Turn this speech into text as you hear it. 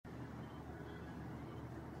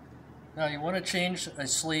Now you want to change a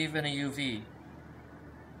sleeve in a UV.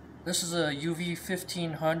 This is a UV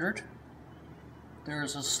 1500.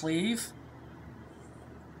 There's a sleeve,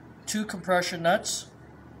 2 compression nuts,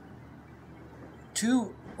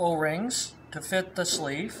 2 O-rings to fit the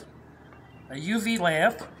sleeve, a UV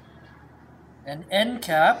lamp, an end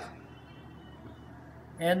cap,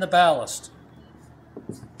 and the ballast.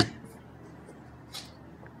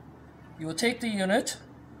 You will take the unit,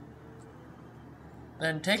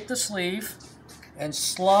 then take the sleeve and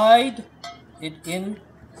slide it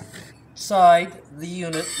inside the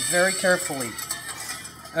unit very carefully.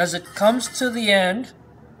 As it comes to the end,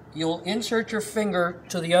 you'll insert your finger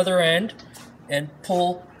to the other end and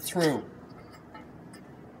pull through.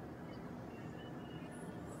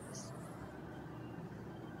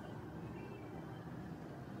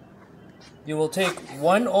 You will take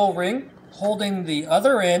one O-ring holding the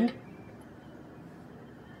other end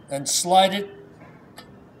and slide it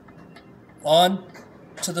on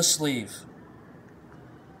to the sleeve.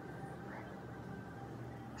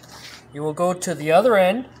 You will go to the other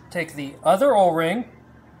end, take the other O-ring,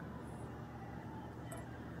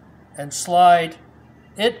 and slide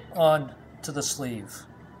it on to the sleeve.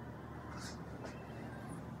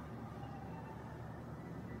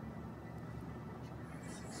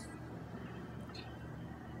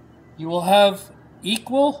 You will have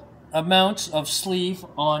equal amounts of sleeve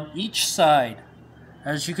on each side.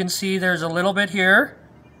 As you can see, there's a little bit here,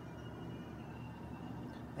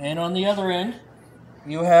 and on the other end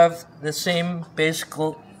you have the same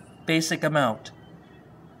basic amount.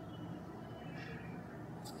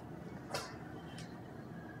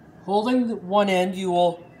 Holding one end, you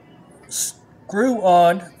will screw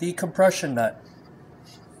on the compression nut.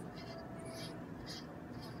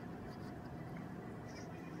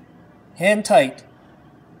 Hand tight.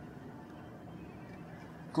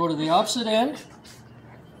 Go to the opposite end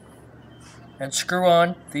and screw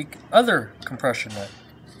on the other compression nut.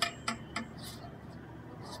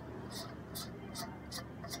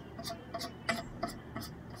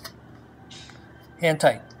 Hand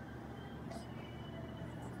tight.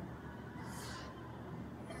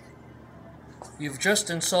 You've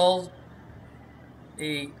just installed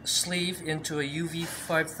a sleeve into a UV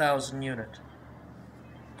 5000 unit.